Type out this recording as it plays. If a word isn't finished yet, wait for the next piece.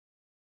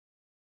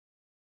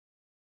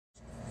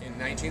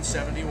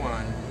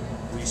1971,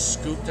 we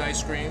scooped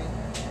ice cream,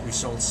 we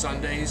sold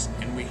sundaes,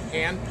 and we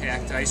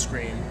hand-packed ice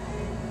cream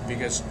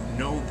because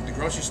the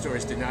grocery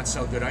stores did not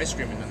sell good ice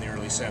cream in the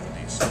early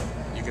 70s.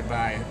 You could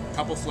buy a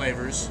couple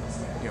flavors.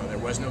 There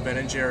was no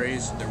Ben &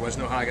 Jerry's, there was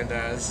no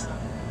Haagen-Dazs,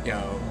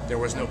 there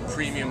was no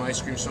premium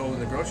ice cream sold in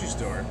the grocery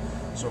store.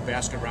 So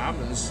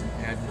Baskin-Robbins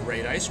had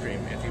great ice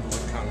cream, and people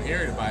would come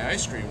here to buy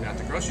ice cream, not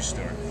the grocery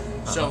store.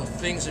 So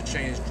things have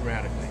changed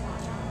dramatically.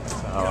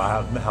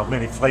 How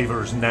many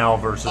flavors now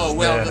versus then?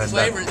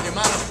 The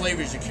amount of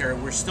flavors you carry,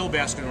 we're still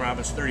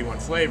Baskin-Robbins 31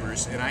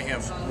 flavors, and I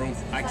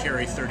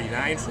carry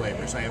 39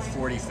 flavors. I have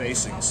 40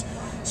 facings.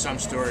 Some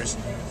stores,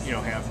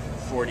 have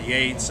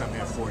 48, some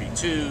have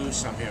 42,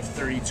 some have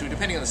 32,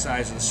 depending on the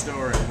size of the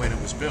store and when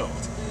it was built.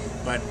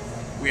 But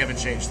we haven't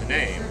changed the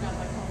name,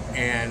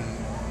 and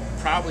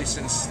probably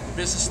since the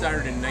business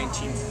started in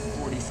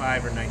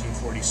 1945 or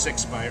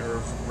 1946 by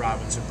Irv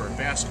Robbins and Bert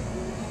Baskin.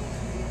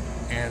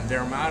 And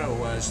their motto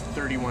was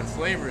 31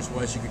 flavors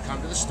was you could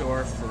come to the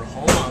store for a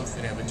whole month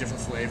and have a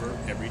different flavor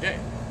every day.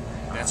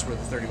 That's where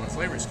the 31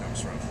 flavors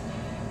comes from.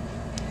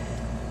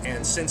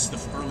 And since the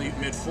early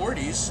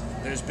mid-40s,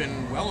 there's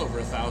been well over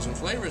 1,000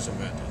 flavors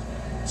invented.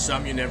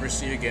 Some you never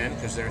see again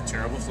because they're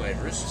terrible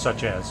flavors.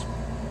 Such as?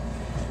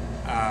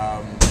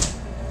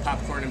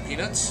 Popcorn and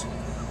peanuts.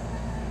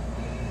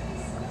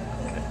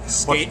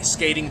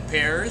 Skating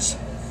pears.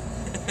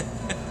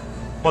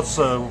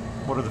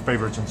 What are the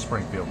favorites in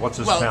Springfield? What's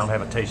this town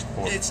have a taste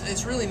for?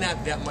 It's really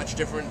not that much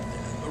different.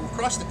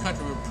 Across the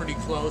country, we're pretty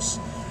close.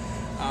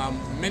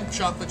 Mint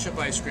chocolate chip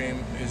ice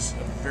cream is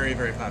a very,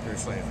 very popular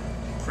flavor.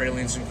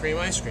 Pralines and cream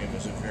ice cream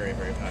is a very,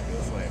 very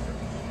popular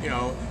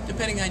flavor.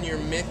 Depending on your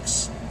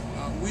mix,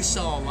 we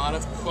sell a lot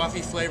of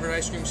coffee flavored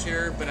ice creams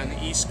here, but on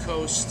the East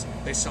Coast,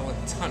 they sell a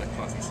ton of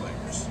coffee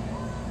flavors.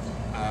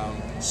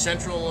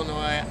 Central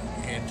Illinois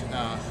and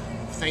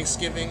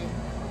Thanksgiving,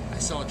 I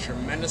sell a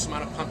tremendous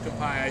amount of pumpkin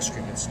pie ice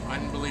cream. It's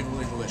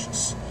unbelievably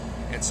delicious.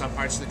 And some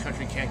parts of the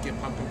country can't get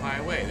pumpkin pie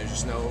away. There's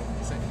just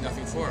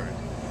nothing for it.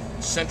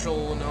 Central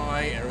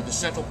Illinois, or the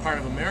central part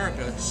of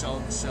America,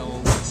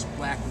 sells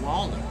black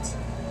walnut.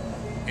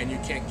 And you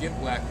can't give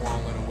black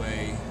walnut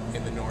away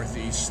in the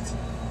Northeast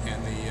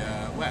and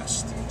the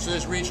West. So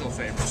there's regional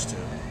favorites too.